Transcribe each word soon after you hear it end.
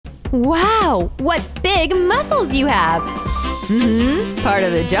Wow, what big muscles you have! Part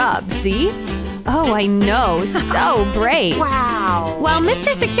of the job, see? Oh, I know, so brave! Wow! While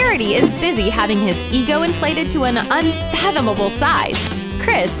Mr. Security is busy having his ego inflated to an unfathomable size,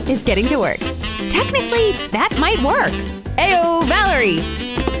 Chris is getting to work. Technically, that might work! Ayo, Valerie!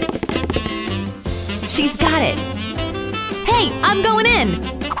 She's got it! Hey, I'm going in!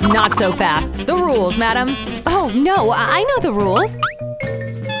 Not so fast! The rules, madam! Oh, no, I know the rules!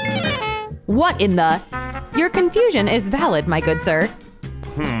 What in the… Your confusion is valid, my good sir.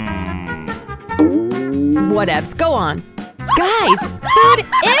 Whatevs, go on. Guys, food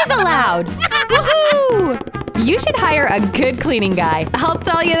is allowed! Woohoo! You should hire a good cleaning guy. I'll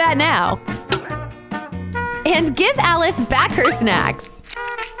tell you that now. And give Alice back her snacks.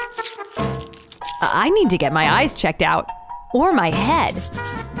 I need to get my eyes checked out. Or my head.